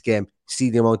the Leeds game, see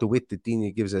the amount of width that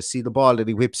Dini gives us, see the ball that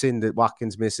he whips in that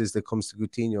Watkins misses that comes to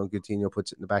Coutinho and Coutinho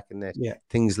puts it in the back of the net. Yeah.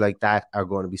 Things like that are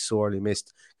going to be sorely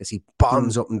missed because he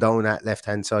bombs up and down that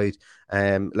left-hand side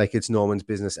like it's no one's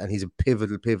business, and he's a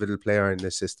pivotal player in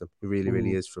this system. He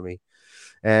really is for me.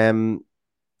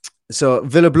 So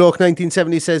Villa Bloke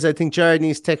 1970 says, I think Gerrard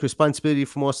needs to take responsibility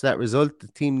for most of that result. The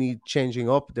team need changing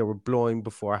up. They were blowing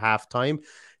before half time.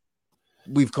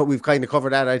 We've kind of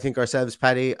covered that, I think, ourselves,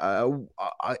 Paddy. I'm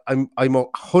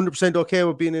 100% okay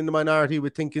with being in the minority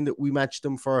with thinking that we matched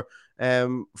them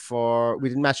we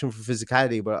didn't match them for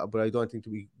physicality, but I don't think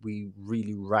that we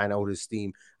really ran out of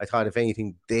steam. I thought, if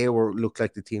anything, they looked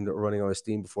like the team that were running out of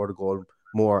steam before the goal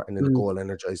more, and then the goal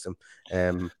energized them.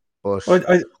 But I'm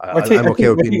okay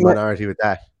with being in the minority with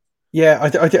that. Yeah,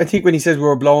 I think when he says we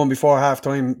were blowing before half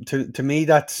time, to me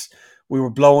that's. We were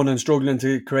blowing and struggling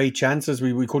to create chances.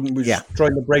 We couldn't. We were just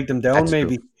trying to break them down. That's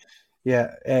maybe. True.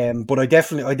 Yeah. But I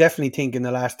definitely think in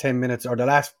the last 10 minutes or the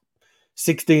last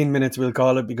 16 minutes, we'll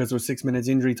call it, because there was 6 minutes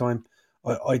injury time.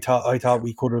 I thought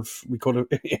we could have.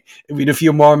 If we had a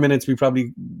few more minutes, we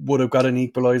probably would have got an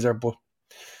equaliser. But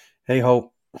hey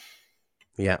ho.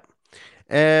 Yeah.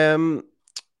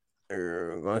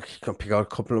 I'm going to pick out a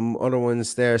couple of other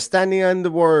ones there. Standing on the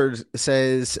Word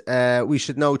says we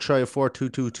should now try a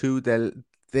 4-2-2-2.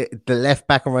 The left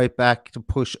back and right back to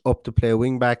push up to play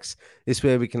wing backs. This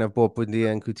way we can have both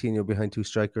Buendia and Coutinho behind two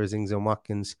strikers, Ings and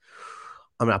Watkins.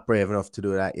 I'm not brave enough to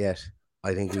do that yet.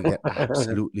 I think we get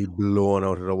absolutely blown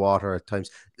out of the water at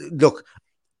times. Look,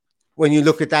 when you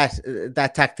look at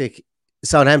that tactic,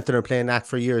 Southampton are playing that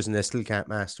for years and they still can't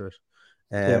master it.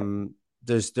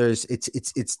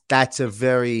 That's a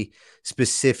very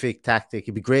specific tactic.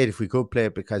 It'd be great if we could play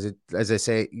it, because it, as I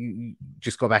say, you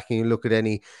just go back and you look at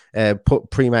any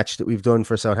pre-match that we've done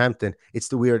for Southampton. It's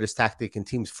the weirdest tactic, and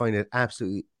teams find it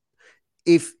absolutely.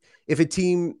 If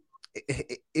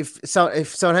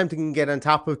Southampton can get on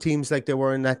top of teams like they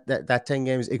were in that 10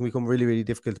 games, it can become really, really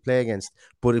difficult to play against.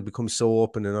 But it becomes so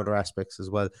open in other aspects as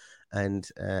well. And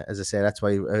as I say, that's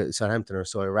why Southampton are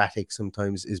so erratic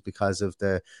sometimes, is because of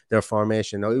their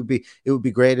formation. Now, it would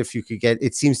be great if you could get.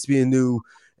 It seems to be a new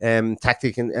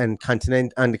tactic and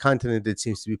continent on the continent. It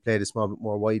seems to be played a small bit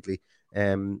more widely.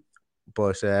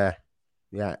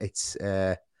 It's.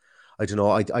 I don't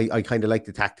know. I kind of like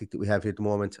the tactic that we have here at the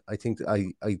moment. I think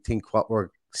what we're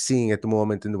seeing at the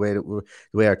moment, and the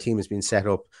way our team has been set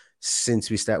up since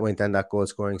we went on that goal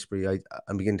scoring spree,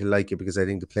 I'm beginning to like it, because I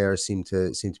think the players seem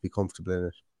to be comfortable in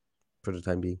it for the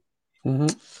time being.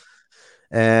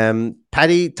 Mm-hmm.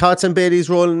 Paddy, thoughts on Bailey's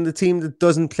role in the team that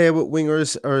doesn't play with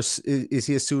wingers, or is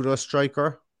he a pseudo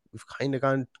striker? we've kind of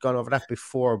gone over that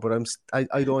before, but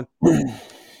I don't think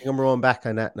I'm rolling back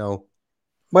on that now.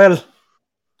 Well,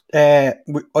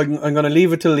 I'm going to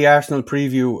leave it till the Arsenal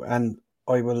preview, and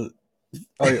I will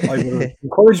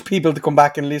encourage people to come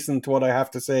back and listen to what I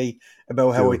have to say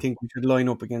about how I think we should line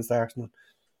up against Arsenal.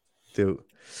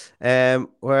 Where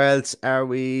else are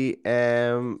we?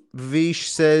 Vish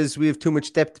says we have too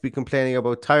much depth to be complaining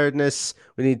about tiredness.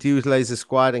 We need to utilize the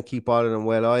squad and keep all of them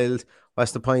well oiled.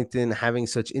 What's the point in having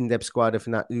such in-depth squad if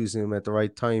not using them at the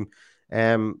right time? We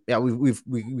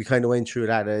kind of went through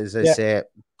that, as I say.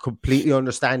 Completely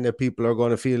understand that people are going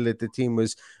to feel that the team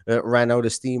was ran out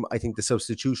of steam. I think the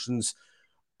substitutions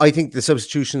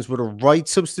were the right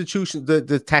substitutions.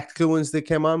 The tactical ones that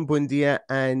came on, Buendia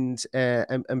and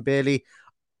Bailey.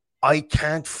 I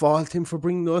can't fault him for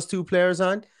bringing those two players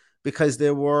on because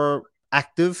they were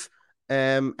active.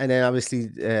 And then obviously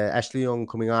Ashley Young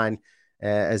coming on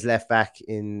as left back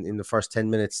in the first 10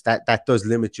 minutes, that does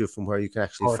limit you from where you can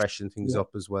actually freshen things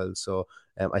up as well. So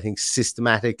I think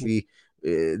systematically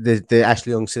the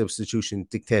Ashley Young substitution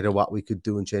dictated what we could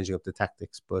do in changing up the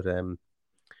tactics. But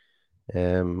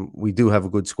we do have a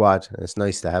good squad. And it's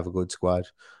nice to have a good squad.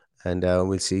 And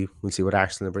we'll see what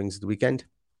Arsenal brings at the weekend.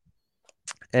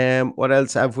 What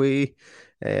else have we?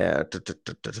 What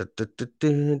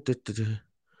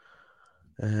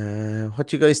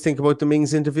do you guys think about the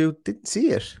Mings interview? Didn't see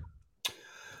it.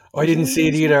 I didn't see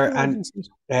it either, and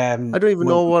I don't even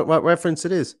know what reference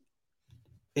it is.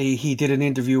 He did an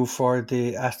interview for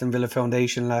the Aston Villa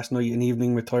Foundation last night, an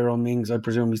evening with Tyrone Mings. I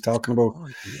presume he's talking about.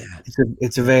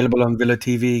 It's available on Villa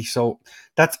TV, so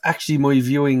that's actually my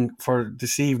viewing for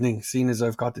this evening. Seeing as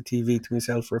I've got the TV to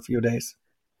myself for a few days.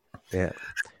 Yeah,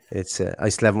 it's. I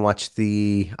still haven't watched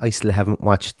the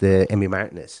Emmy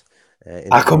Martinez.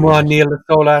 Come on, Neil! It's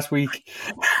so last week.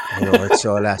 I know it's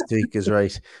so last week is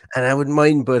right, and I wouldn't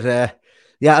mind, but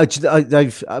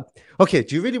I've okay.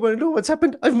 Do you really want to know what's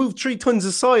happened? I've moved 3 tons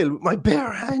of soil with my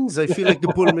bare hands. I feel like the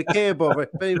Bull McCabe over.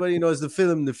 If anybody knows the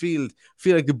film, The Field, I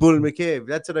feel like the Bull McCabe.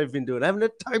 That's what I've been doing. I haven't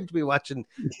had time to be watching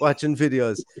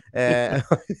videos. I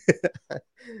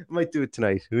might do it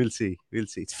tonight. We'll see.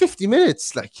 It's 50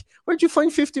 minutes. Like, where'd you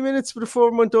find 50 minutes for a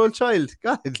 4-month-old child?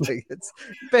 God, like, it's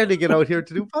barely get out here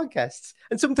to do podcasts,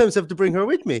 and sometimes I have to bring her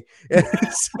with me.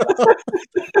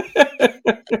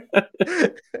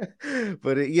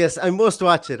 But yes, I must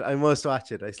watch it. I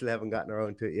still haven't gotten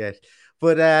around to it yet.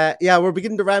 But we're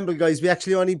beginning to ramble, guys. We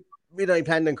actually only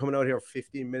planned on coming out here for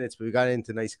 15 minutes, but we got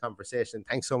into a nice conversation.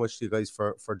 Thanks so much to you guys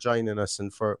for joining us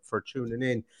and for tuning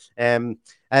in.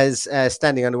 As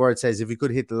Standing on the Word says, if you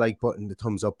could hit the like button, the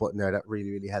thumbs up button there, that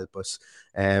really, really help us.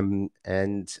 And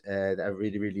I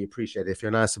really, really appreciate it. If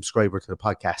you're not a subscriber to the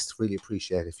podcast, really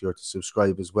appreciate it if you're to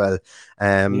subscribe as well.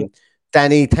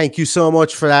 Danny, thank you so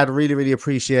much for that. Really, really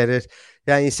appreciate it.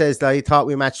 Danny says that he thought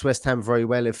we matched West Ham very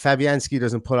well. If Fabianski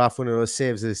doesn't pull off one of those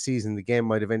saves of the season, the game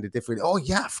might have ended differently. Oh,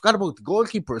 yeah, I forgot about the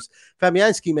goalkeepers.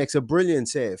 Fabianski makes a brilliant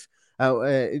save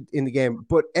in the game,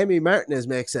 but Emmy Martinez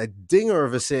makes a dinger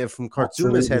of a save from Kurt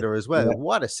Zuma's header as well. Yeah.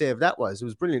 What a save that was. It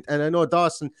was brilliant. And I know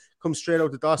Dawson comes straight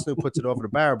out to Dawson who puts it over the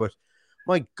bar, but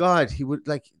my God, he would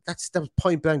that was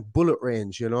point blank bullet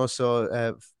range,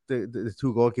 So the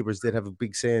 2 goalkeepers did have a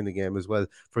big say in the game as well.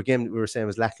 For a game that we were saying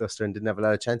was lackluster and didn't have a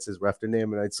lot of chances, we're after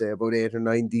naming, I'd say, about 8 or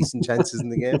 9 decent chances in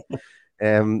the game.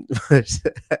 But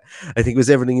I think it was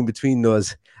everything in between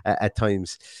those at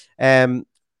times.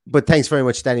 But thanks very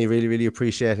much, Danny. Really, really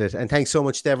appreciate it. And thanks so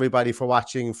much to everybody for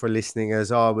watching, for listening,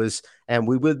 as always. And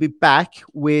we will be back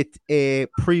with a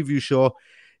preview show.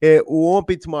 It won't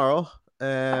be tomorrow.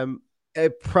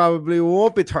 It probably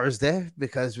won't be Thursday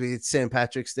because it's St.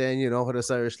 Patrick's Day, and you know what us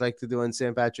Irish like to do on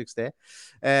St. Patrick's Day.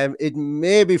 It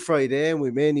may be Friday, and we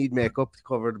may need makeup to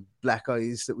cover the black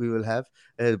eyes that we will have,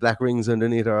 the black rings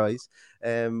underneath our eyes.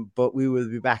 But we will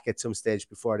be back at some stage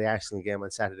before the Arsenal game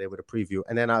on Saturday with a preview.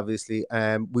 And then obviously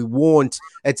we won't.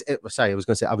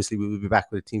 Obviously we will be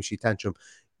back with a team sheet tantrum.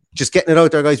 Just getting it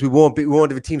out there, guys. We won't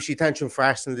have a team sheet tantrum for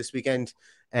Arsenal this weekend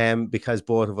because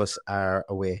both of us are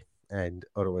away. And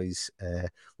otherwise, we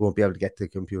won't be able to get to the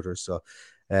computers. So,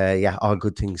 all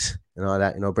good things and all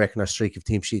that. Breaking our streak of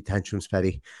team sheet tantrums,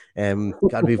 Paddy.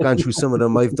 God, we've gone through some of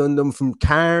them. I've done them from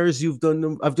cars. You've done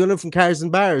them. I've done them from cars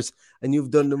and bars, and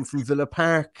you've done them from Villa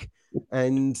Park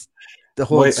and the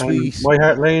whole suite. White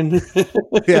Hart Lane.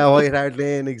 Yeah, White Hart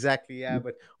Lane, exactly. Yeah,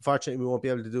 but unfortunately, we won't be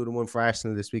able to do the one for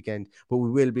Arsenal this weekend. But we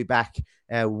will be back.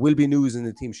 Will be news in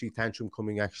the team sheet tantrum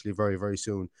coming actually very, very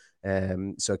soon.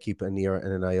 So keep an ear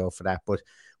and an eye out for that. But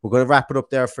we're going to wrap it up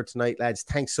there for tonight, lads.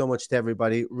 Thanks so much to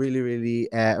everybody. Really, really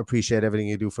appreciate everything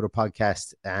you do for the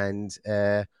podcast. And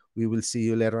we will see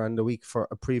you later on in the week for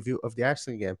a preview of the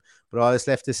Arsenal game. But all that's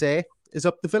left to say is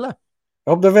up the Villa.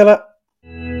 Up the Villa.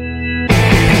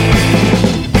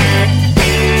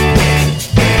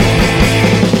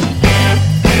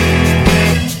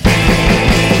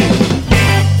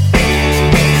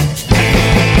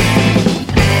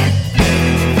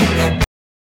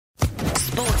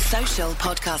 Sports Social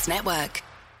Podcast Network.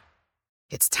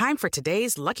 It's time for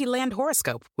today's Lucky Land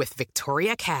horoscope with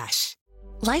Victoria Cash.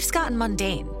 Life's gotten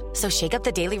mundane, so shake up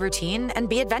the daily routine and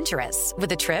be adventurous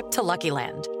with a trip to Lucky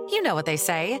Land. You know what they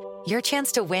say, your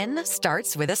chance to win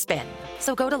starts with a spin.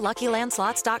 So go to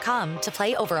LuckyLandSlots.com to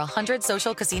play over 100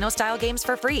 social casino-style games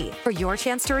for free for your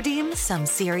chance to redeem some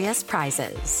serious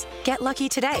prizes. Get lucky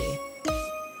today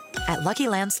at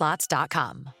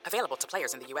LuckyLandSlots.com. Available to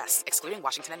players in the U.S., excluding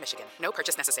Washington and Michigan. No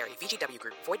purchase necessary. VGW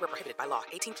Group. Void where prohibited by law.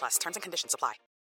 18+. Terms and conditions apply.